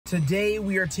Today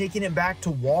we are taking it back to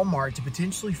Walmart to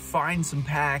potentially find some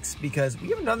packs because we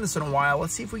haven't done this in a while.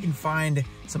 Let's see if we can find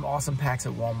some awesome packs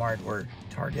at Walmart or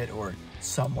Target or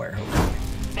somewhere,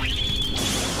 hopefully.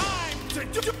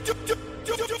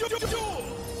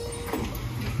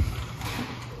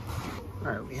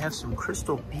 All right, we have some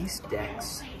Crystal Beast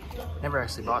decks. Never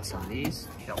actually bought some of these.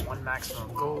 We got one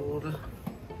maximum gold.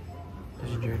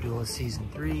 Legendary Duelist Season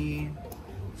 3.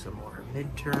 Some more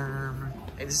Midterm.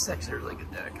 Hey, this is actually a really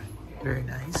good deck. Very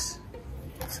nice.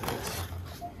 So this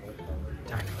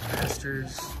Diamond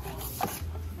Masters.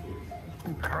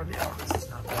 Power of the Elements is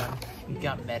not bad. We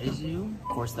got Metazoo. Of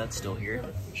course, that's still here.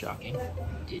 Shocking.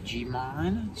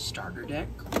 Digimon. Starter deck.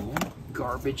 Cool.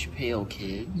 Garbage Pail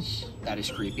Kids. That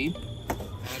is creepy.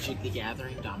 Magic the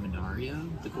Gathering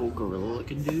Dominaria. The cool gorilla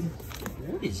looking dude.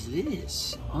 What is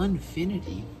this?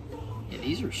 Unfinity. Yeah,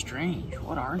 these are strange.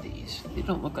 What are these? They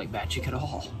don't look like magic at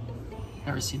all.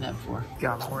 Never seen that before.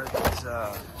 Got more of these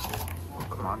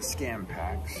Pokemon scam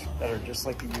packs that are just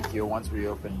like the Yugioh ones we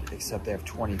opened, except they have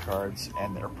 20 cards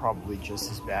and they're probably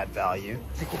just as bad value.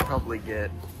 I think we'll probably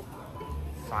get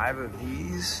 5 of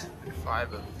these and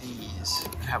 5 of these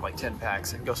and have like 10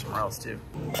 packs and go somewhere else too.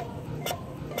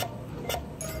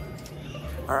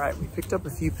 All right, we picked up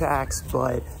a few packs,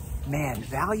 but man,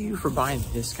 value for buying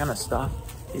this kind of stuff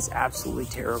is absolutely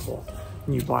terrible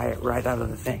when you buy it right out of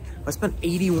the thing. I spent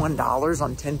 $81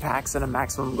 on 10 packs and a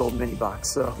maximum gold mini box.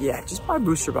 So yeah, just buy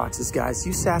booster boxes, guys.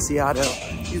 Use Sassiato.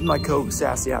 Use my code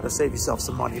Sassiato. Save yourself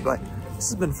some money. But this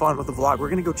has been fun with the vlog. We're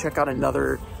gonna go check out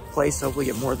another place. Hopefully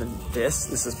get more than this.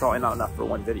 This is probably not enough for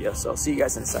one video. So I'll see you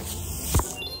guys in a second.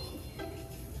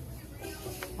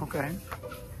 Okay,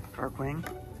 Darkwing.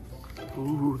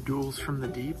 Ooh, Duels from the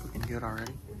Deep. Looking good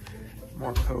already.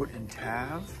 More Pote and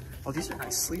Tav. Oh, these are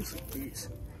nice sleeves like these.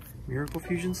 Miracle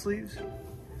Fusion sleeves.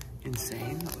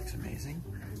 Insane, that looks amazing.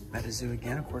 Metazoo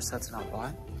again, of course that's not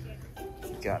bought.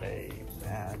 You got a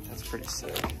mat, that's pretty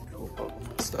sick. Cool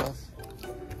Pokemon stuff.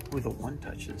 Ooh, the one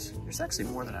touches. There's actually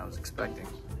more than I was expecting.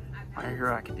 My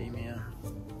Hero Academia.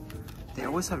 They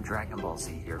always have Dragon Ball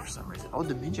Z here for some reason. Oh,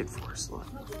 Dimension Force, look.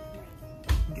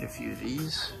 Get a few of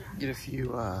these. Get a few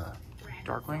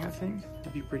Darkwing, I think.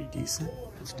 That'd be pretty decent.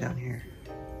 What's down here?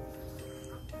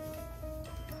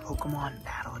 Pokemon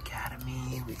Battle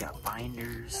Academy. We got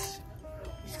binders.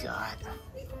 We've got,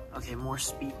 okay, more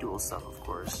speed duel stuff, of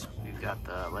course. We've got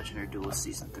the Legendary Duelist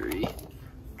Season 3.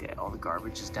 Okay, all the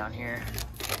garbage is down here.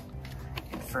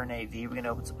 Infernape V. We're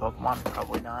gonna open some Pokemon.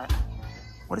 Probably not.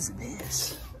 What is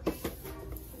this?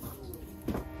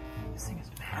 This thing is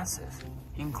massive.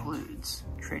 Includes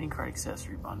trading card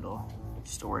accessory bundle,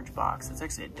 storage box. That's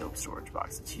actually a dope storage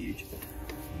box. It's huge. You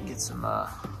can get some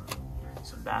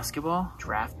basketball,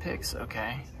 draft picks.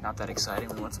 Okay, not that exciting.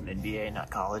 We want some NBA,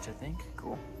 not college, I think.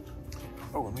 Cool.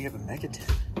 Oh, and we have a Megaton.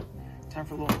 Time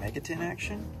for a little Megaton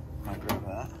action. Might grab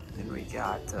that. Then we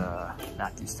got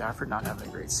Matthew Stafford not having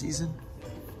a great season.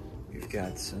 We've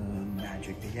got some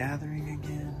Magic the Gathering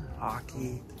again,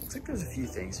 hockey. Looks like there's a few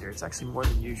things here. It's actually more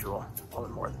than usual. All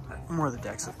more of the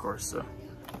decks, of course. So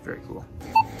very cool.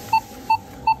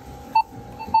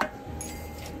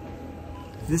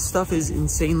 This stuff is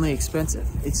insanely expensive.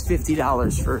 It's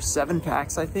 $50 for 7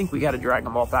 packs, I think. We got a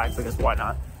Dragon Ball pack because why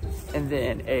not? And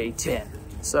then a 10.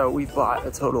 So we bought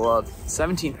a total of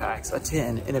 17 packs, a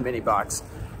 10 in a mini box.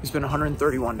 We spent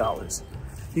 $131.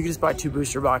 You can just buy 2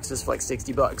 booster boxes for like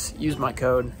 60 bucks. Use my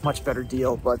code, much better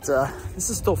deal, but this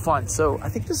is still fun. So I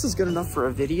think this is good enough for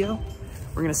a video.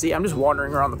 We're gonna see, I'm just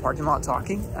wandering around the parking lot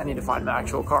talking. I need to find my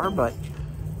actual car, but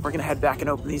we're gonna head back and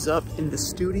open these up in the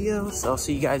studio. So I'll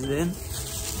see you guys then.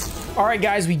 All right,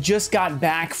 guys, we just got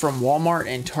back from Walmart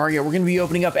and Target. We're gonna be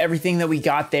opening up everything that we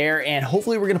got there, and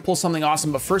hopefully we're gonna pull something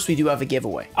awesome, but first we do have a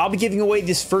giveaway. I'll be giving away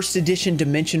this first edition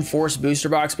Dimension Force booster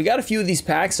box. We got a few of these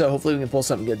packs, so hopefully we can pull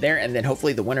something good there, and then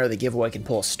hopefully the winner of the giveaway can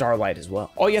pull a Starlight as well.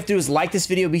 All you have to do is like this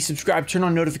video, be subscribed, turn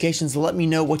on notifications, let me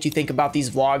know what you think about these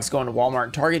vlogs going to Walmart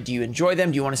and Target. Do you enjoy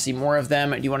them? Do you wanna see more of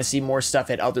them? Do you wanna see more stuff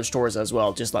at other stores as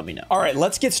well? Just let me know. All right,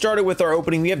 let's get started with our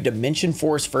opening. We have Dimension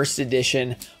Force first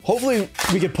edition. Hopefully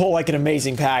we could pull like an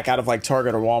amazing pack out of like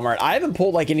Target or Walmart. I haven't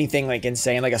pulled like anything like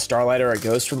insane like a Starlight or a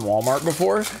Ghost from Walmart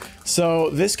before, so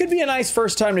this could be a nice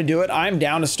first time to do it. I'm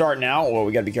down to start now. Well,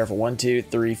 we gotta be careful. 1, 2,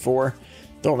 3, 4.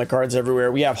 Throwing the cards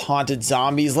everywhere. We have Haunted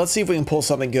Zombies. Let's see if we can pull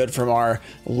something good from our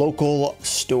local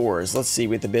stores. Let's see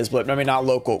with the BizBlip. I mean, not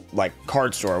local, like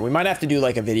card store. We might have to do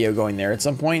like a video going there at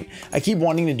some point. I keep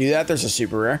wanting to do that. There's a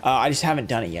super rare. I just haven't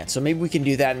done it yet, so maybe we can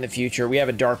do that in the future. We have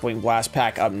a Darkwing Blast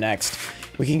pack up next.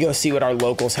 We can go see what our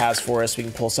locals has for us. We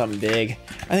can pull something big.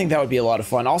 I think that would be a lot of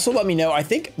fun. Also, let me know. I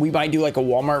think we might do like a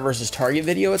Walmart versus Target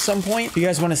video at some point. If you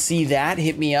guys want to see that,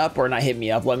 hit me up, or not hit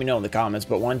me up. Let me know in the comments.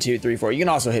 But 1, 2, 3, 4. You can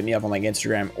also hit me up on like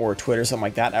Instagram or Twitter, something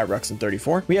like that, at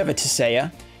Ruxin34. We have a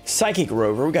Tisea, Psychic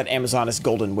Rover. We got Amazonas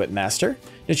Golden Whipmaster,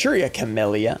 Naturia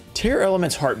Camellia, Terror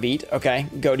Elements Heartbeat. Okay,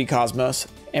 Godi Cosmos,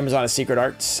 Amazonas Secret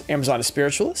Arts, Amazonas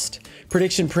Spiritualist,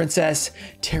 Prediction Princess,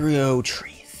 Terrio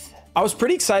Treeth. I was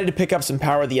pretty excited to pick up some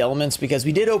Power of the Elements because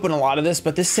we did open a lot of this,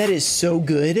 but this set is so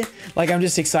good. Like, I'm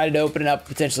just excited to open it up,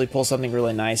 potentially pull something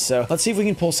really nice. So let's see if we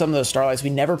can pull some of those Starlights.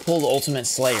 We never pulled Ultimate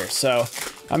Slayer. So,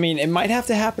 I mean, it might have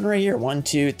to happen right here. 1,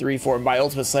 2, 3, 4. By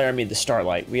Ultimate Slayer, I mean the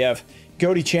Starlight. We have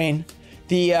Godi Chain,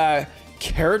 the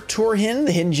Keratorhin,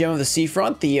 the Hidden Gem of the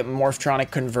Seafront, the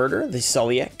Morphtronic Converter, the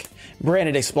Suliek,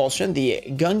 Branded Expulsion, the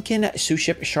Gunkin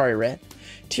Suship Shari Red,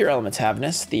 Tier Elements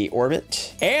Havness, the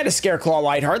Orbit, and a Scareclaw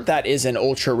Lightheart. That is an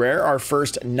ultra rare, our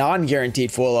first non-guaranteed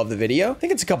foil of the video. I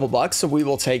think it's a couple bucks, so we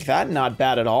will take that. Not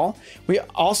bad at all. We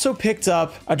also picked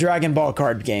up a Dragon Ball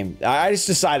card game. I just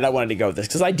decided I wanted to go with this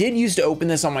because I did used to open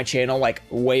this on my channel like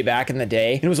way back in the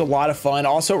day. It was a lot of fun.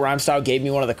 Also, Rhymestyle gave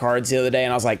me one of the cards the other day,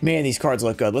 and I was like, man, these cards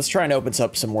look good. Let's try and open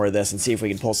up some more of this and see if we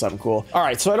can pull something cool. All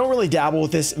right, so I don't really dabble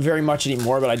with this very much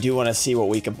anymore, but I do want to see what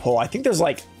we can pull. I think there's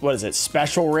like, what is it,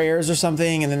 special rares or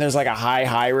something, and then there's like a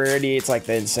high rarity. It's like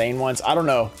the insane ones. I don't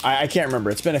know. I can't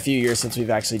remember. It's been a few years since we've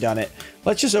actually done it.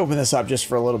 Let's just open this up just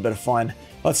for a little bit of fun.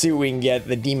 Let's see what we can get.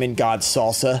 The Demon God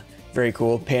Salsa. Very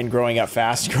cool. Pan growing up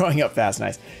fast. Growing up fast.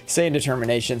 Nice. Saiyan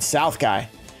Determination. South Guy.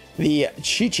 The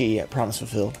Chi-Chi. Promise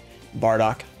Fulfilled.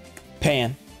 Bardock.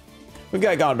 Pan. We've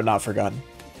got Gone But Not Forgotten.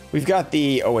 We've got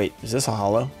the... Oh, wait. Is this a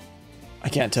holo? I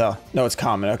can't tell. No, it's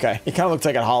common. Okay. It kind of looks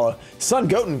like a holo. Sun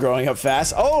Goten growing up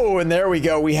fast. Oh, and there we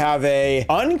go. We have a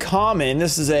uncommon.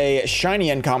 This is a shiny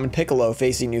uncommon Piccolo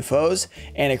facing new foes,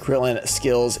 and a Krillin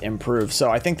skills improved. So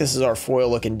I think this is our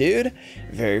foil looking dude.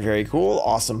 Very, very cool.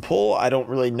 Awesome pull. I don't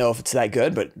really know if it's that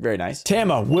good, but very nice.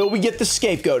 Tama, will we get the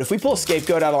Scapegoat? If we pull a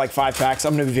Scapegoat out of like 5 packs,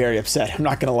 I'm going to be very upset. I'm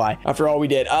not going to lie. After all we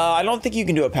did. I don't think you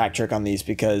can do a pack trick on these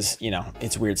because, you know,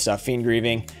 it's weird stuff. Fiend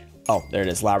Grieving. Oh, there it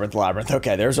is. Labyrinth.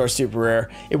 Okay, there's our super rare.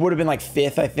 It would have been like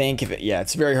 5th, I think. Yeah,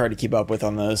 it's very hard to keep up with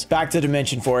on those. Back to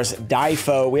Dimension Force.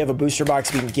 Difo. We have a booster box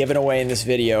being given away in this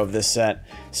video of this set.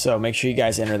 So make sure you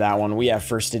guys enter that one. We have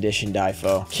first edition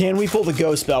Difo. Can we pull the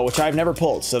Ghost Bell, which I've never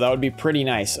pulled, so that would be pretty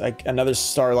nice. Like another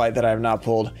Starlight that I have not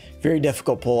pulled. Very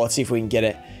difficult pull. Let's see if we can get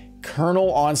it.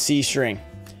 Colonel on C-String.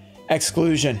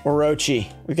 Exclusion.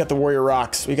 Orochi. We got the Warrior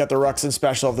Rocks. We got the Ruxin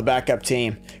Special of the backup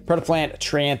team. Predaplant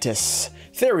Trantis.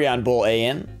 Therion Bull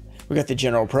AN. We got the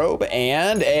General Probe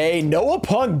and a Noah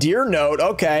Punk Deer Note.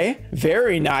 Okay,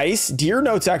 very nice. Deer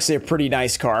Note's actually a pretty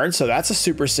nice card, so that's a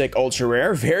super sick ultra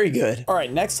rare. Very good. All right,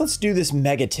 next let's do this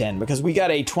Mega 10 because we got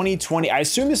a 2020. I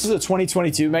assume this is a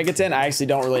 2022 Mega 10. I actually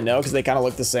don't really know because they kind of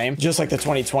look the same, just like the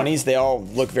 2020s. They all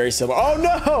look very similar. Oh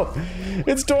no,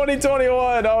 it's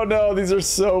 2021. Oh no, these are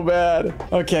so bad.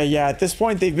 Okay, yeah, at this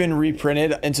point they've been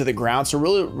reprinted into the ground, so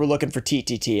really we're looking for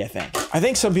TTT. I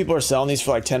think some people are selling these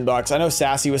for like 10 bucks. I know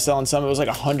Sassy was selling some. It was like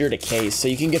 100 a case, so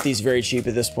you can get these very cheap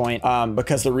at this point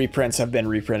because the reprints have been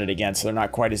reprinted again, so they're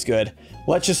not quite as good.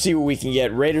 Let's just see what we can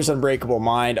get. Raiders Unbreakable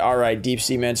Mind. All right, Deep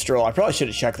Sea Minstrel. I probably should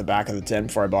have checked the back of the tin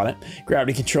before I bought it.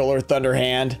 Gravity Controller, Thunder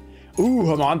Hand. Ooh,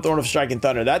 Haman, Thorn of Striking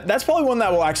Thunder. That's probably one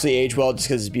that will actually age well just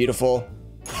because it's beautiful.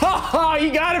 Ha!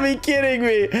 You gotta be kidding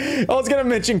me. I was gonna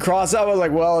mention Crossout. I was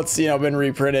like, well, it's, you know, been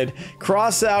reprinted.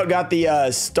 Crossout got the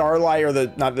Starlight,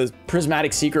 or not the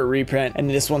Prismatic Secret reprint, and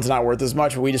this one's not worth as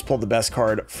much, but we just pulled the best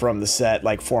card from the set,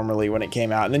 like formerly when it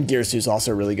came out. And then Gearsu's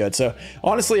also really good. So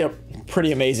honestly, a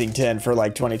pretty amazing 10 for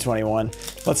like 2021.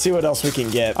 Let's see what else we can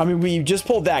get. I mean, we just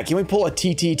pulled that. Can we pull a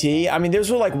TTT? I mean, those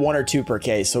were like 1 or 2 per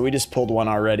case, so we just pulled one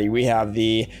already. We have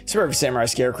the Super Samurai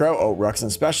Scarecrow, oh,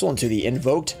 Ruxin Special, into the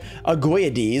Invoked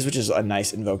Agoyades, which is a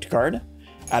nice invoked card.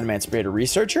 Adamant Spirit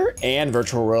Researcher and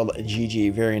Virtual World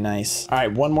GG. Very nice. All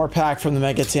right, one more pack from the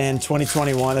Mega 10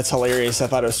 2021. That's hilarious. I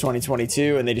thought it was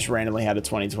 2022 and they just randomly had a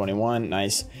 2021.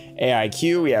 Nice.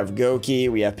 AIQ, we have Goki,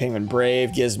 we have Penguin Brave,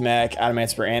 Gizmek, Adamant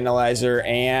Spirit Analyzer,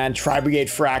 and Tri-Brigade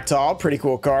Fractal. Pretty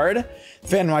cool card.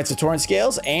 Phantom Knights of Torrent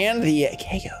Scales and the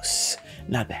Chaos.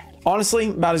 Not bad. Honestly,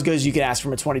 about as good as you can ask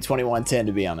from a 2021 10,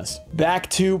 to be honest. Back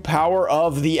to Power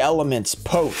of the Elements,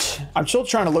 Pote. I'm still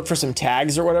trying to look for some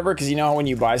tags or whatever, because you know how when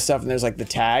you buy stuff and there's like the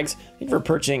tags? I think for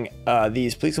purchasing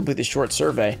these, please complete the short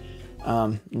survey.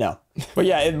 No. But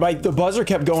yeah, like the buzzer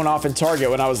kept going off in Target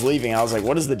when I was leaving. I was like,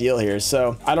 what is the deal here?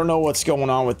 So I don't know what's going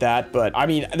on with that, but I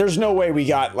mean, there's no way we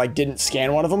got like didn't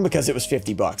scan one of them because it was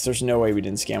 50 bucks. There's no way we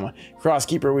didn't scan one.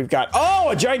 Crosskeeper, we've got, oh,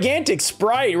 a gigantic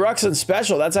Sprite, Ruxin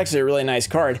Special. That's actually a really nice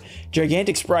card.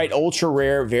 Gigantic Sprite, ultra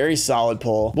rare, very solid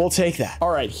pull. We'll take that.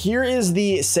 All right, here is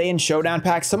the Saiyan Showdown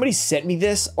pack. Somebody sent me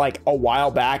this like a while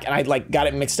back and I like got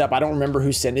it mixed up. I don't remember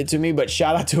who sent it to me, but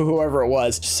shout out to whoever it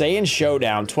was. Saiyan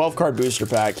Showdown, 12 card booster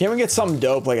pack. Can we get something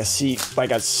dope like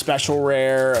a special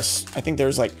rare? I think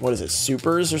there's like, what is it,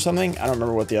 supers or something? I don't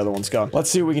remember what the other one's called. Let's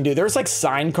see what we can do. There's like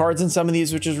signed cards in some of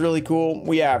these, which is really cool.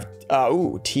 We have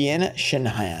Tien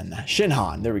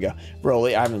Shinhan. There we go.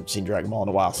 Broly. I haven't seen Dragon Ball in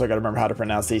a while, so I gotta remember how to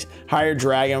pronounce these. Higher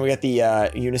Dragon. We got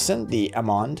the Unison, the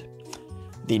Amond,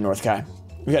 the North Kai.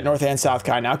 We got North and South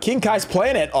Kai now. King Kai's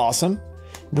Planet. Awesome.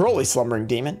 Broly Slumbering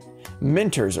Demon.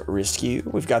 Minter's Rescue.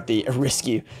 We've got the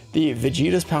Rescue, the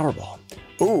Vegeta's Powerball.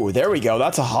 Ooh, there we go.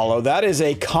 That's a holo. That is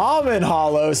a common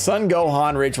holo. Sun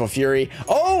Gohan, Rageful Fury.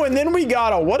 Oh, and then we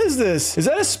got a, what is this? Is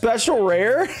that a special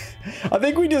rare? I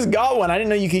think we just got one. I didn't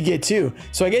know you could get two.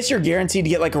 So I guess you're guaranteed to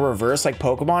get like a reverse like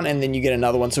Pokemon and then you get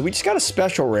another one. So we just got a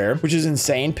special rare, which is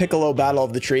insane. Piccolo Battle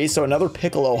of the Trees. So another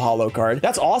Piccolo holo card.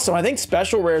 That's awesome. I think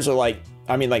special rares are like,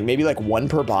 I mean, like maybe like one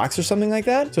per box or something like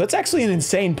that. So it's actually an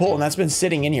insane pull and that's been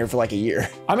sitting in here for like a year.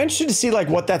 I'm interested to see like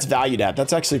what that's valued at.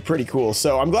 That's actually pretty cool.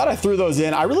 So I'm glad I threw those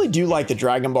in. I really do like the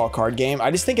Dragon Ball card game.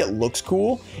 I just think it looks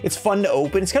cool. It's fun to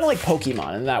open. It's kind of like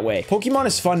Pokemon in that way. Pokemon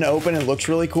is fun to open and looks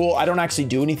really cool. I don't actually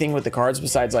do anything with the cards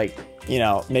besides like, you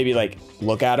know, maybe like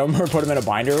look at them or put them in a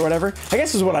binder or whatever. I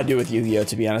guess is what I do with Yu-Gi-Oh,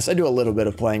 to be honest. I do a little bit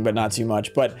of playing, but not too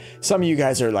much. But some of you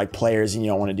guys are like players and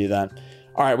you don't want to do that.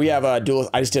 All right, we have a dual.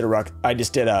 I just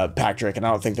did a pack trick, and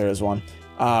I don't think there is one.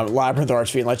 Labyrinth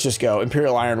Archfiend. Let's just go.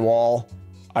 Imperial Iron Wall.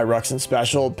 Iruxin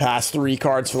Special. Pass 3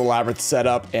 cards for the Labyrinth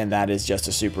setup, and that is just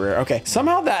a super rare. Okay,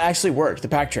 somehow that actually worked. The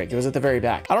pack trick. It was at the very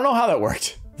back. I don't know how that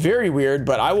worked. Very weird,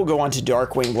 but I will go on to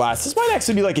Darkwing Blast. This might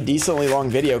actually be like a decently long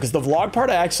video because the vlog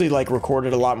part I actually like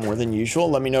recorded a lot more than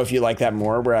usual. Let me know if you like that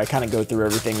more, where I kind of go through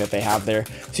everything that they have there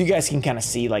so you guys can kind of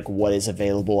see like what is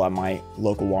available at my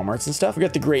local Walmarts and stuff. We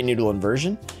got the Great Noodle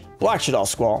Inversion, Black Shaddoll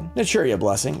Squall, Naturia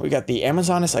Blessing. We got the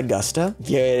Amazoness Augusta,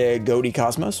 Godi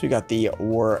Cosmos. We got the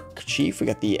War Chief. We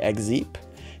got the Exeep.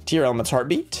 Tier Elements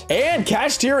Heartbeat, and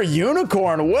Cash Tier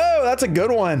Unicorn. Whoa, that's a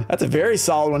good one. That's a very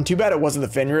solid one. Too bad it wasn't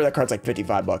the Fenrir. That card's like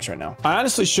 55 bucks right now. I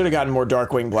honestly should have gotten more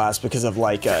Darkwing Blast because of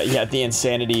like, yeah, the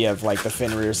insanity of like the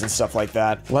Fenrirs and stuff like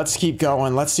that. Let's keep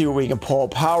going. Let's see what we can pull.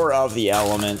 Power of the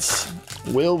Elements.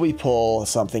 Will we pull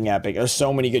something epic? There's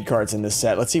so many good cards in this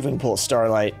set. Let's see if we can pull a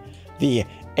Starlight. The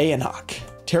Aeonok,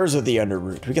 Terrors of the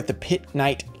Underroot. We got the Pit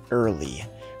Knight Early,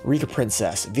 Rika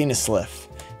Princess, Venus Sliff,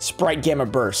 Sprite Gamma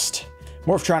Burst,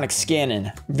 Morphtronic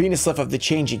Scannon, Venus Sliff of the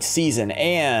Changing Season,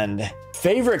 and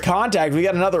Favorite Contact. We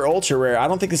got another ultra rare. I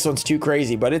don't think this one's too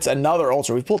crazy, but it's another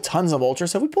ultra. We've pulled tons of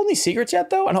ultras. Have we pulled any secrets yet,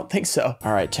 though? I don't think so.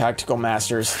 All right, Tactical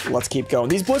Masters. Let's keep going.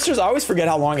 These blisters, I always forget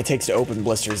how long it takes to open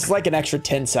blisters. It's like an extra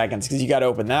 10 seconds because you got to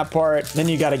open that part. Then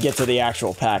you got to get to the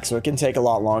actual pack, so it can take a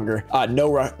lot longer. I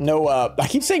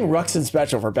keep saying Ruxin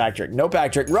Special for pack trick. No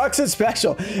pack trick. Ruxin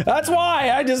Special. That's why.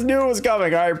 I just knew it was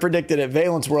coming. I predicted it.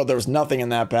 Valence World, there was nothing in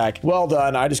that pack. Well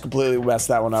done. I just completely messed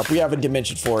that one up. We have a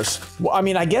Dimension Force. Well, I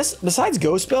mean, I guess besides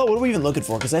Ghost Spell, what are we even looking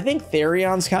for? Because I think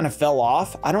Therion's kind of fell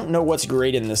off. I don't know what's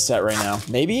great in this set right now.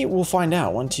 Maybe we'll find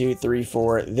out. 1, 2, 3,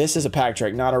 4. This is a pack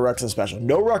trick, not a Ruxin Special.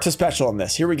 No Ruxin Special on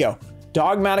this. Here we go.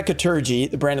 Dogmatic Caturgy,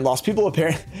 the Brandon Lost. People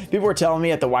were telling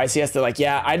me at the YCS, they're like,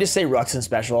 yeah, I just say Ruxin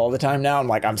Special all the time now. I'm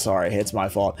like, I'm sorry, it's my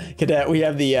fault. Cadet, we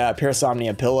have the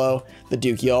Parasomnia Pillow, the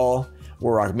Yugioh,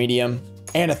 Warrock Medium,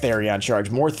 and a Therion charge.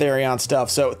 More Therion stuff.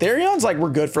 So Therion's like,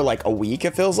 we're good for like a week,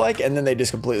 it feels like, and then they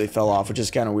just completely fell off, which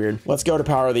is kind of weird. Let's go to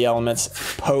Power of the Elements.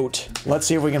 Pote. Let's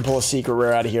see if we can pull a secret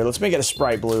rare out of here. Let's make it a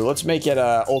Sprite Blue. Let's make it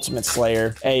a Ultimate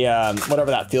Slayer. A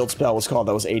whatever that field spell was called,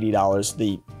 that was $80.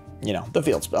 The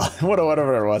field spell.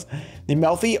 whatever it was. The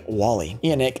Melfi Wally.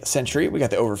 Eonic Sentry. We got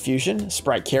the Overfusion.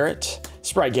 Sprite Carrot.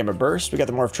 Sprite Gamma Burst. We got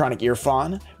the Morphtronic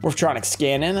Earfawn. Morphtronic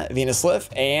Scannon. Venus Sliff.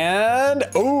 And,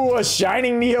 ooh, a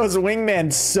Shining Neo's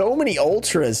Wingman. So many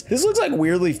ultras. This looks like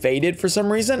weirdly faded for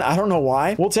some reason. I don't know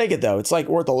why. We'll take it though. It's like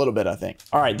worth a little bit, I think.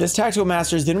 All right, this Tactical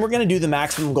Masters. Then we're going to do the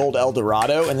Maximum Gold El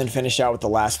Dorado and then finish out with the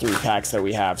last 3 packs that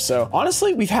we have. So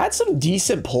honestly, we've had some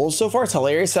decent pulls so far. It's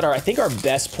hilarious that I think our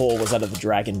best pull was out of the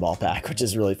Dragon Ball pack, which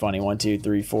is really funny. 1, 2,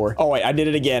 3, 4. Oh wait, I did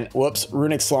it again. Whoops.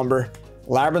 Runic Slumber.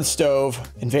 Labyrinth Stove,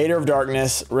 Invader of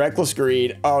Darkness, Reckless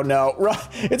Greed. Oh no,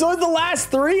 it's always the last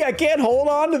 3. I can't hold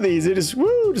on to these. They just,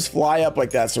 just fly up like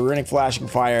that. So Runic Flashing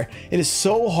Fire. It is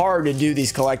so hard to do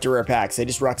these collector rare packs. They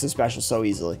just Rux a special so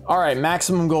easily. All right,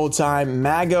 maximum gold time,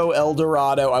 Mago,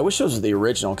 Eldorado. I wish those were the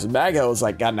original because Mago has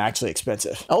like gotten actually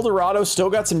expensive. Eldorado still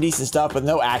got some decent stuff, but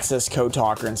no access code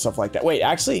talker and stuff like that. Wait,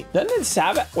 actually, doesn't this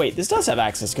have, wait, this does have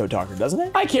access code talker, doesn't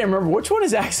it? I can't remember. Which one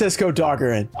is access code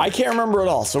talker in? I can't remember at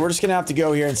all. So we're just gonna have to go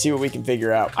here and see what we can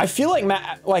figure out. I feel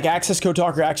like access code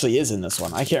talker actually is in this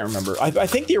one. I can't remember. I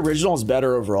think the original is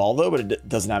better overall though, but it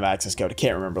doesn't have access code. I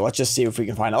can't remember. Let's just see if we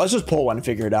can find out. Let's just pull one and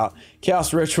figure it out.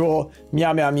 Chaos Ritual,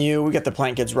 Meow Meow Mew. We got the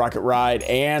Plant Kids Rocket Ride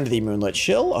and the Moonlit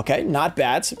Chill. Okay, not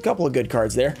bad. So a couple of good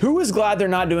cards there. Who is glad they're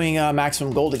not doing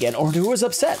maximum gold again, or who was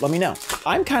upset? Let me know.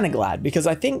 I'm kind of glad because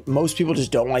I think most people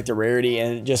just don't like the rarity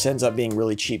and it just ends up being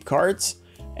really cheap cards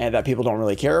and that people don't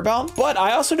really care about. But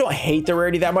I also don't hate the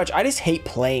rarity that much. I just hate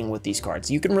playing with these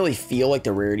cards. You can really feel like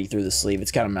the rarity through the sleeve.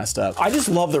 It's kind of messed up. I just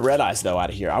love the red eyes though out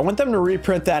of here. I want them to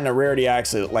reprint that in a rarity I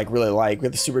actually really like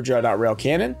with the Super Dreadnought Rail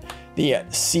Cannon, the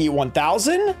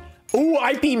C1000. Ooh,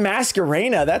 IP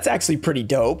Masquerena. That's actually pretty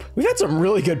dope. We've had some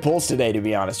really good pulls today, to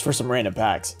be honest, for some random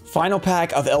packs. Final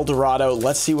pack of Eldorado.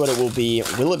 Let's see what it will be.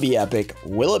 Will it be epic?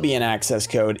 Will it be an access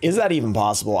code? Is that even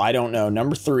possible? I don't know.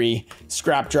 Number 3,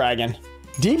 Scrap Dragon.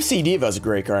 Deep Sea Diva is a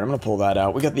great card. I'm going to pull that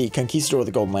out. We got the Conquistador of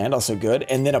the Golden Land, also good.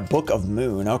 And then a Book of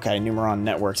Moon. Okay, Numeron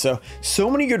Network. So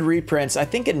many good reprints. I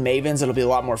think in Mavens, it'll be a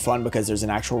lot more fun because there's an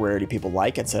actual rarity people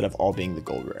like instead of all being the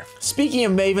gold rare. Speaking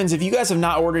of Mavens, if you guys have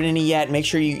not ordered any yet, make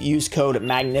sure you use code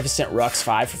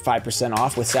MagnificentRux5 for 5%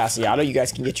 off with Sassiato. You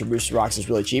guys can get your booster boxes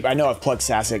really cheap. I know I've plugged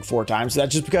Sassy like 4 times. So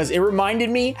that's just because it reminded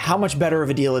me how much better of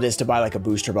a deal it is to buy like a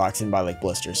booster box than buy like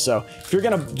blisters. So if you're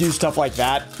going to do stuff like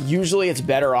that, usually it's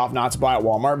better off not to buy at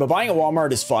Walmart, but buying at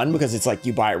Walmart is fun because it's like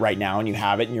you buy it right now and you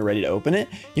have it and you're ready to open it.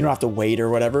 You don't have to wait or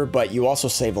whatever, but you also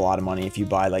save a lot of money if you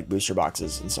buy like booster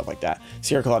boxes and stuff like that.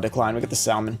 Sierra Claw Decline, we got the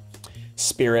Salmon,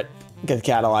 Spirit, we got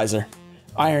the Catalyzer,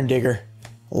 Iron Digger,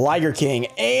 Liger King,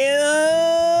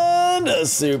 and a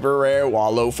super rare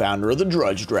Wallow, Founder of the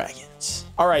Drudge Dragons.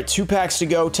 All right, 2 packs to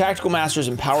go. Tactical Masters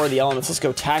and Power of the Elements. Let's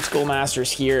go Tactical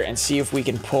Masters here and see if we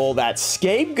can pull that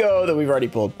Scapegoat that we've already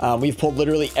pulled. We've pulled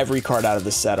literally every card out of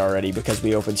the set already because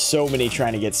we opened so many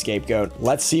trying to get Scapegoat.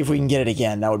 Let's see if we can get it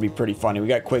again. That would be pretty funny. We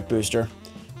got Quick Booster.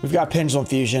 We've got Pendulum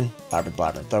Fusion,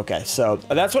 Labyrinth. Okay, so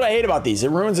that's what I hate about these. It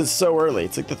ruins it so early.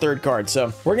 It's like the 3rd card.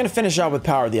 So we're going to finish out with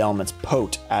Power of the Elements,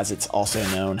 Pote, as it's also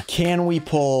known. Can we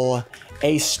pull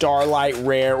a Starlight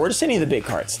rare or just any of the big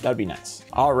cards? That'd be nice.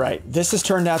 All right, this has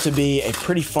turned out to be a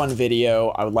pretty fun video.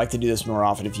 I would like to do this more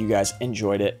often if you guys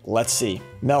enjoyed it. Let's see.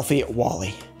 Melfi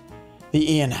Wally, the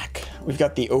Eonak. We've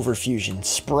got the Overfusion,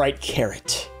 Sprite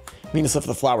Carrot, Venus Lift of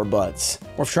the Flower Buds,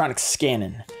 Morphtronic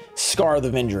Scannon, Scar of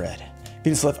the Vendread,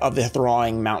 Venus Lift of the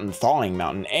Thawing Mountain,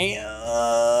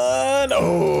 and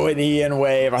an Ian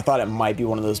Wave. I thought it might be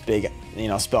one of those big,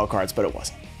 spell cards, but it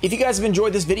wasn't. If you guys have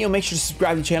enjoyed this video, make sure to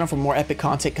subscribe to the channel for more epic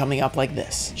content coming up like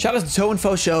this. Shout out to Toe and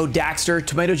Fo Show, Daxter,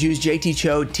 Tomato Juice, JT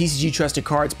Chode, TCG Trusted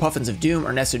Cards, Puffins of Doom,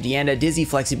 Ernesto Deanda, Dizzy,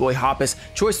 Flexiboy, Hoppus,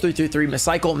 Choice333,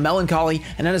 Micycle, Melancholy,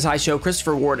 Anana's High Show,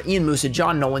 Christopher Ward, Ian Musa,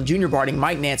 John Nolan, Junior Barding,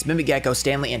 Mike Nance, Mimic Gecko,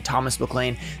 Stanley, and Thomas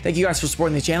McLean. Thank you guys for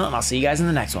supporting the channel, and I'll see you guys in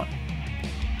the next one.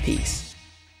 Peace.